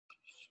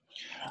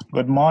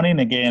Good morning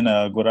again,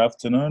 good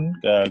afternoon,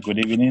 good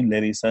evening,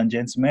 ladies and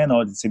gentlemen,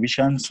 all the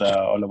exhibitions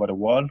all over the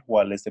world who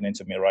are listening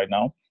to me right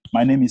now.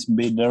 My name is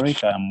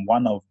mbehderick. I'm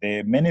one of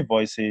the many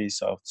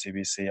voices of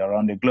TBC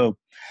around the globe.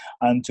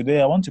 And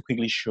today I want to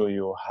quickly show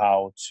you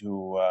how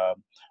to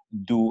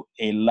do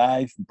a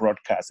live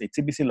broadcast, a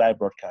TBC live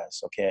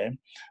broadcast, okay?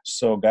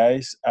 So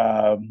guys,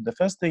 the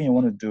first thing you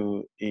want to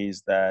do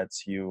is that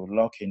you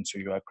log into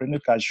your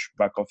Credit Cash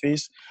back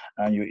office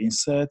and you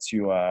insert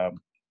your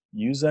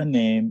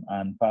username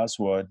and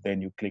password,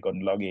 then you click on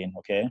login.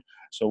 Okay,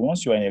 so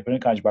once you are in your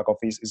Credit Cash back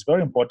office, it's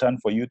very important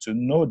for you to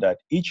know that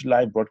each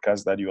live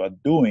broadcast that you are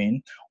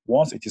doing,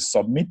 once it is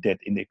submitted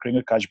in the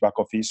Credit Cash back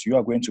office, you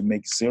are going to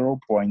make 0.01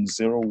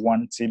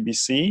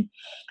 TBC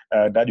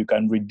that you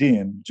can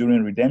redeem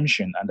during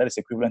redemption, and that is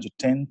equivalent to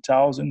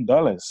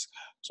 $10,000.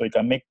 So you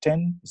can make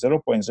 0.01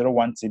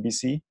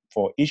 TBC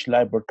for each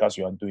live broadcast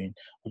you are doing,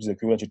 which is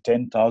equivalent to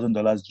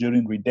 $10,000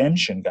 during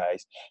redemption,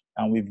 guys.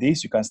 And with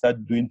this, you can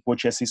start doing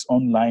purchases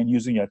online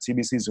using your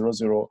TBC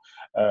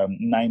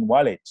 009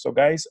 wallet. So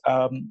guys,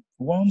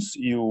 once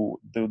you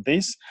do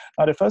this,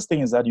 now the first thing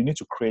is that you need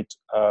to create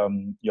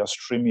your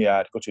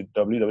Streamyard. Go to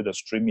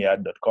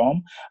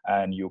www.streamyard.com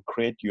and you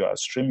create your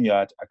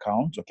Streamyard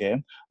account,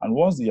 okay? And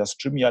once your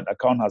Streamyard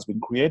account has been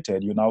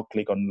created, you now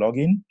click on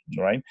login,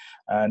 right?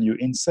 And you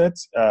insert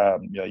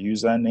your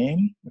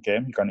username, okay?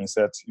 You can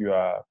insert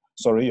your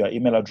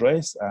email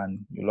address and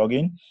you log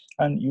in,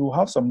 and you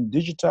have some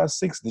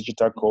six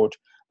digital code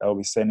that will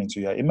be sent into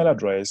your email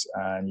address,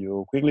 and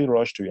you quickly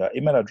rush to your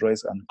email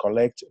address and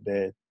collect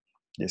the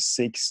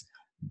 6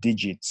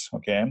 digits,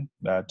 okay,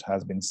 that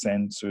has been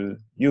sent to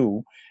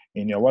you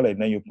in your wallet.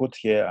 Then you put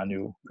here and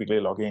you quickly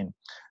log in.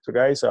 So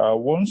guys,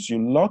 once you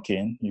log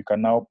in, you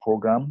can now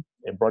program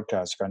a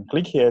broadcast. You can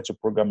click here to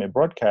program a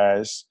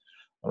broadcast.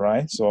 All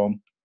right, so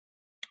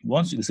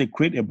once you say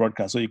create a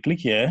broadcast, so you click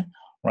here,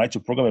 right, to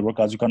program a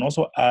broadcast. You can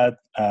also add,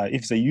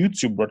 if it's a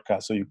YouTube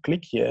broadcast, so you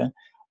click here,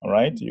 all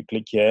right, you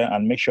click here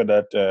and make sure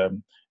that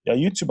your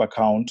YouTube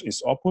account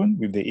is open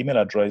with the email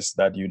address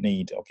that you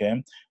need,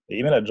 okay? The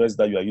email address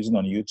that you are using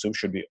on YouTube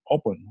should be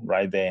open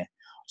right there.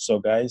 So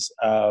guys,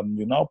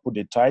 you now put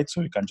the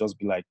title. You can just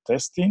be like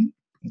testing,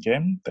 okay,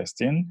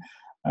 testing,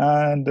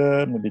 and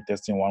maybe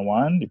testing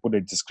 1.1. You put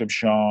a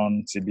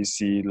description,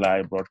 TBC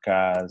live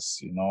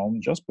broadcast,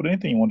 just put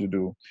anything you want to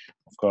do.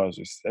 Of course,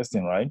 it's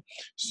testing, right?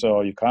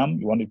 So you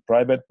want it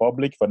private,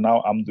 public. For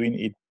now, I'm doing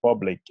it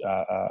public.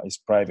 It's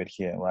private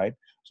here, right?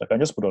 So I can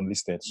just put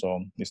unlisted.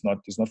 So it's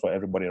not for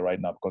everybody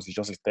right now because it's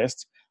just a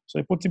test. So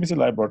you put TBC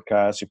live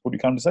broadcast. You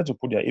can decide to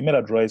put your email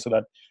address so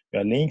that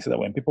your link, so that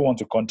when people want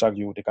to contact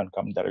you, they can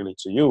come directly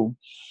to you.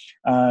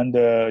 And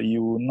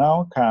you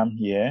now come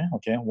here.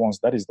 Okay, once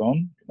that is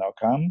done, you now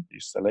come. You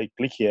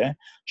click here,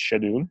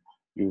 schedule.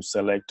 You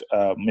select,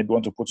 maybe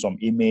want to put some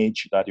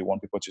image that you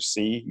want people to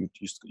see.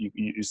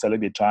 You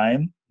select the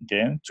time.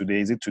 Okay,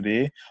 today, is it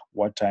today?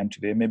 What time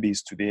today? Maybe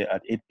it's today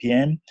at 8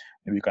 p.m.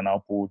 Maybe you can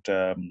now put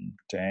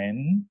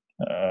 10.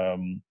 So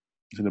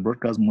the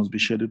broadcast must be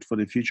scheduled for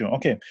the future.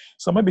 Okay,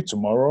 so maybe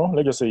tomorrow.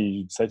 Let's just say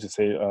you decide to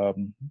say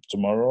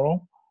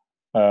tomorrow.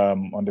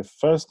 On the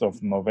 1st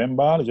of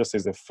November, it just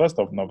says the 1st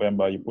of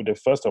November, you put the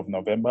 1st of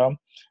November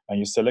and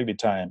you select the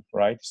time,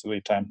 right? So the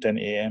time 10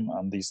 a.m.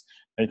 and this.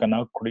 And you can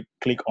now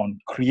click on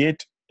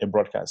create a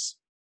broadcast,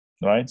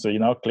 right? So you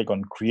now click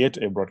on create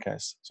a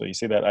broadcast. So you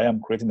see that I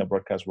am creating a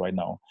broadcast right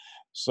now.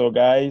 So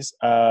guys,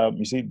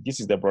 you see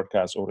this is the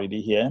broadcast already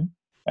here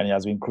and it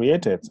has been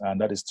created, and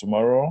that is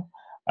tomorrow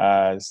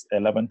at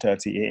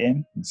 11:30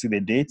 a.m. You see the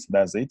date,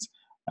 that's it.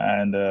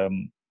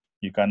 And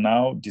you can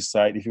now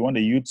decide if you want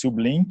a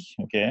YouTube link.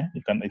 Okay,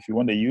 if you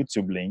want a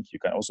YouTube link, you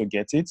can also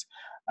get it.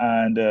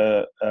 And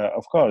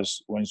of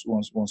course, once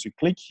you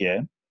click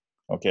here,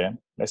 okay,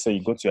 let's say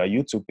you go to your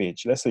YouTube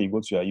page. Let's say you go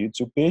to your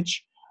YouTube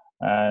page,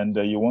 and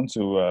you want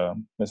to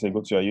let's say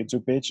go to your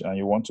YouTube page and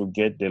you want to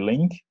get the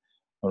link.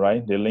 All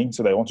right, the link,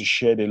 so that I want to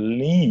share the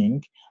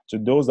link to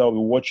those that will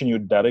be watching you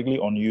directly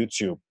on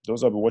YouTube.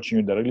 Those that will be watching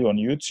you directly on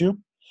YouTube,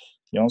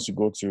 you have to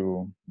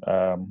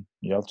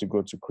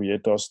go to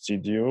Creator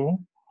Studio.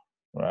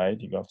 Right,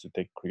 you have to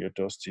take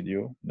Creator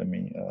Studio. Let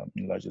me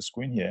enlarge the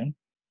screen here.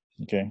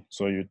 Okay,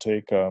 so you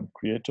take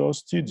Creator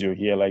Studio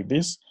here like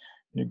this.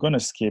 You're gonna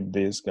skip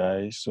this,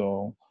 guys.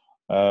 So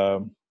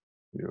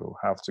you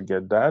have to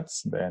get that.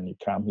 Then you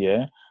come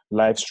here,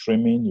 live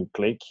streaming. You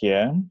click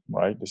here,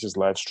 right? This is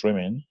live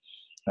streaming,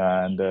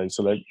 and you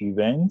select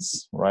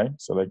events, right?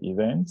 Select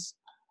events.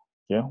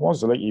 Yeah, once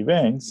you select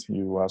events,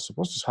 you are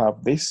supposed to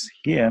have this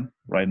here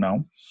right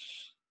now.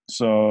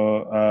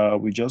 So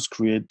we just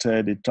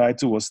created, the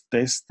title was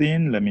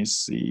testing. Let me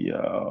see.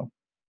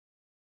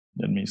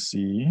 Let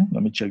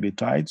me check the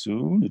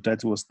title. The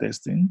title was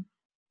testing.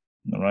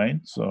 All right.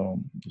 So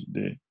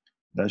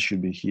that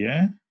should be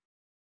here.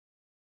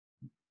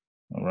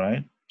 All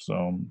right.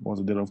 So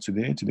what's the date of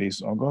today? Today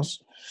is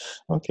August.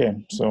 Okay.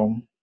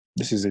 So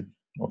this is it.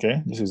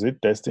 Okay. This is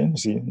it. Testing. You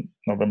see,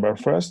 November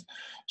 1st.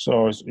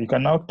 So you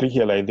can now click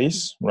here like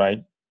this,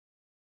 right?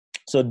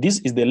 So this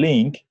is the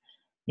link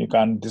you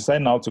can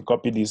decide now to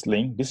copy this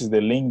link. This is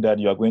the link that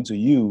you are going to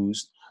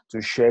use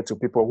to share to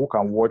people who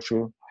can watch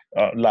you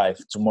live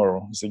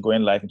tomorrow. It's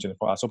going live in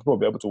 24 hours. So people will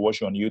be able to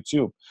watch you on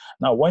YouTube.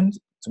 Now, when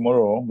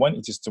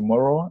it is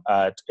tomorrow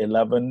at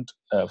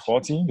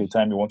 11:40, the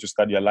time you want to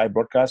start your live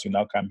broadcast, you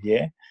now come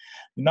here.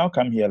 You now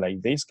come here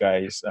like this,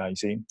 guys. You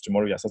see,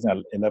 tomorrow you're starting at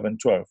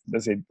 11:12.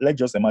 Let's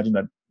just imagine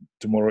that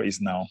tomorrow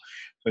is now.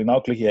 So you now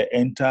click here,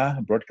 enter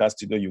broadcast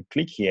studio. You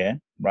click here,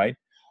 right?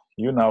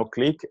 You now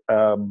click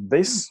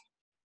this,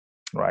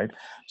 right?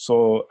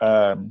 So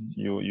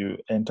you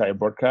enter a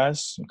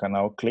broadcast. You can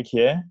now click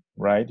here,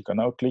 right? You can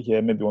now click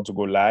here. Maybe you want to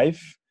go live,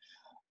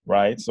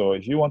 right? So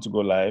if you want to go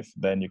live,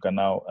 then you can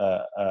now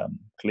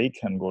click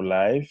and go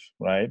live,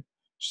 right?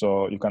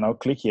 So you can now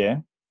click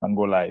here and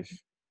go live.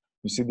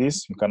 You see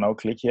this? You can now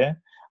click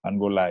here and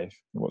go live.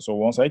 So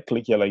once I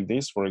click here like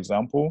this, for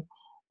example,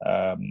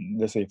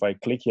 let's say if I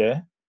click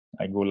here,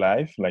 I go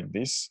live like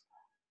this,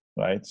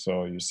 right?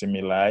 So you see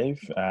me live,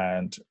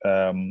 and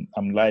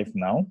I'm live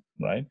now,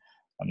 right?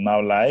 I'm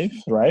now live,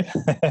 right?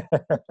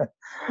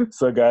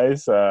 So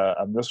guys,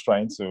 I'm just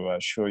trying to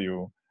show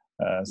you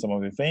some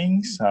of the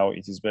things, how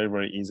it is very,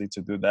 very easy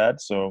to do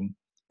that. So you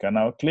can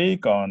now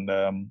click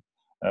on,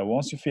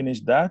 once you finish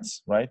that,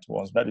 right?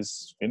 Once that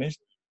is finished,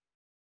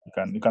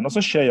 you can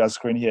also share your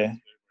screen here.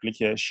 Click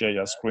here, share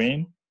your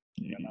screen.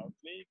 You can now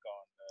click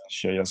on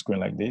share your screen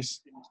like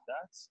this.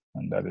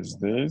 And that is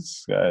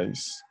this,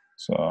 guys.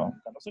 So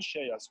you can also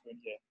share your screen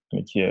here.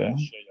 Click here.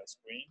 Share your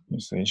screen. You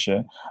see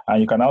share. And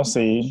you can now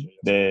see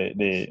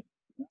the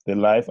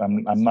live.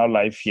 I'm now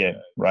live here,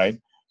 right?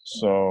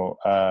 So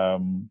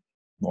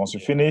once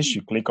you finish,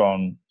 you click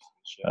on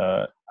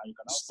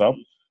stop.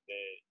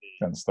 You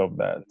can stop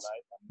that.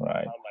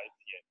 Right.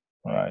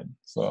 Right.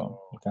 So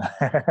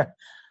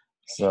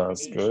so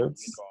it's good.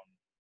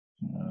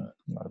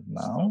 Not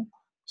now.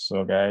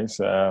 So guys,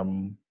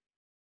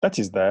 that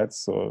is that.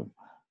 So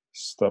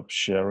stop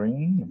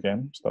sharing.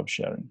 Okay, stop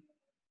sharing.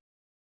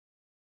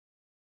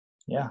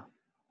 Yeah.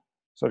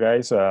 So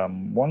guys,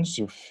 once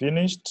you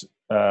finished,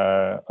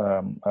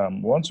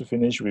 once you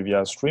finish with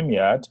your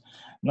Streamyard,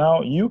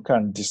 now you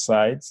can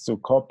decide to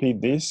copy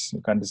this.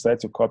 You can decide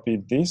to copy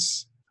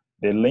this,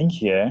 the link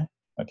here.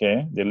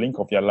 Okay, the link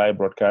of your live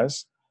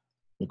broadcast.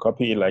 You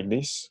copy it like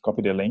this.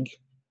 Copy the link.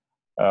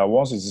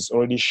 Once it is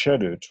already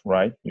scheduled,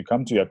 right? You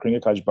come to your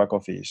Crinkle Cash back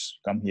office.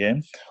 Come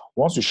here.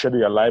 Once you schedule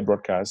your live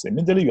broadcast,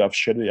 immediately you have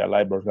scheduled your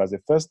live broadcast.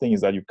 The first thing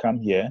is that you come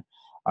here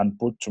and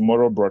put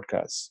tomorrow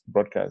broadcast.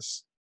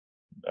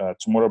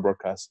 Tomorrow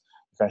broadcast.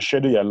 You can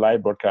schedule your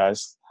live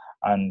broadcast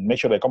and make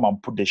sure they come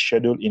and put the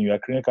schedule in your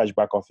Crinkle Cash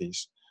back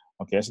office.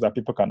 Okay, so that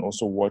people can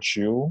also watch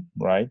you,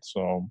 right?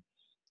 So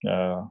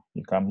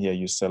you come here,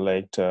 you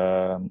select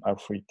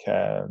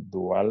Africa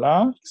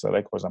Douala.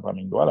 Select, for example, I'm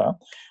in Douala.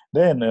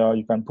 Then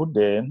you can put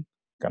the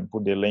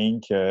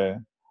link.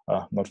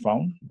 Not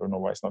found. Don't know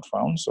why it's not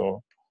found.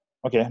 So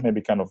okay,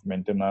 maybe kind of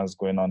maintenance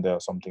going on there or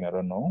something. I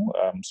don't know.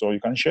 So you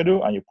can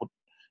schedule and you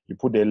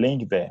put the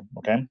link there.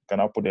 Okay, you can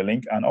now put the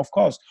link, and of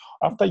course,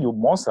 after you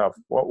must have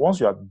once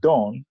you are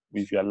done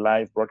with your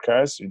live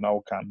broadcast, you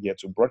now come here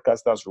to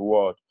broadcasters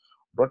reward,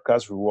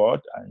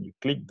 and you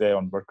click there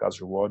on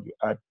broadcast reward. You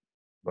add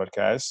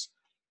broadcast,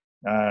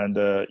 and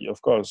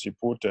of course you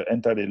put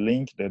enter the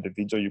link, the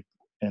video you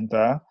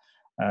enter,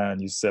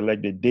 and you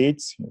select the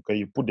dates. Okay,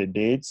 you put the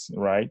dates,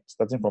 right,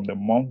 starting from the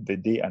month, the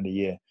day, and the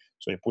year.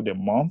 So you put the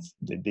month,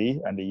 the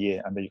day, and the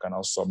year, and then you can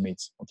now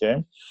submit.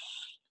 Okay,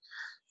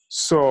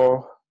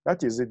 so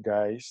that is it,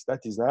 guys.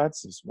 That is that.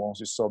 Once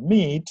you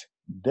submit,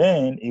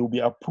 then it will be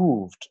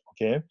approved.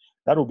 Okay,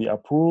 that will be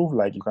approved.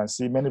 Like you can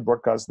see, many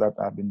broadcasts that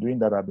I've been doing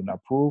that have been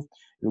approved.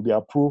 It will be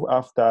approved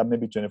after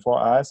maybe 24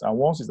 hours. And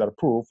once it's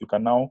approved, you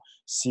can now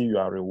see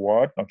your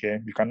reward. Okay,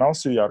 you can now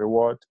see your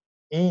reward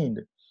in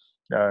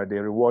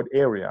the reward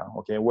area,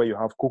 okay, where you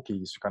have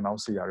cookies. You can now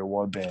see your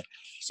reward there.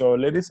 So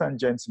ladies and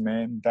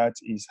gentlemen, that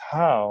is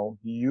how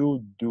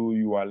you do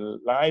your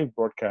live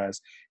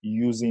broadcast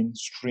using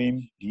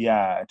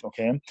Streamyard.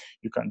 Okay,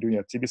 you can do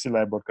your TBC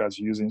live broadcast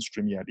using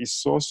Streamyard.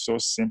 It's so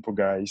simple,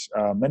 guys.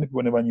 Many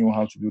people never knew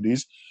how to do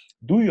this.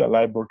 Do your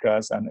live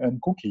broadcast and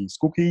earn cookies.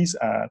 Cookies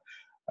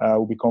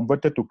will be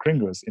converted to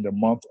kringles in the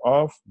month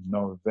of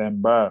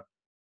November.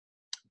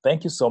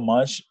 Thank you so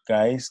much,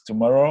 guys.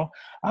 Tomorrow,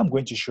 I'm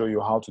going to show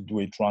you how to do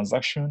a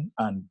transaction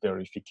and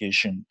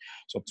verification.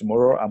 So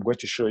tomorrow, I'm going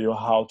to show you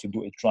how to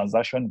do a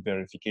transaction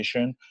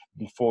verification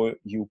before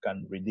you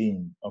can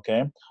redeem,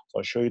 okay? So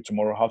I'll show you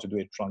tomorrow how to do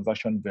a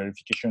transaction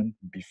verification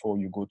before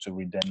you go to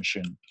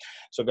redemption.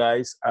 So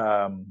guys,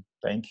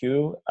 thank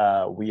you.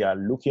 We are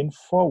looking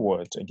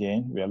forward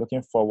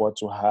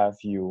to have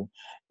you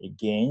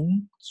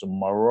again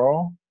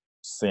tomorrow,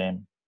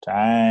 same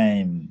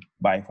time.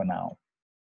 Bye for now.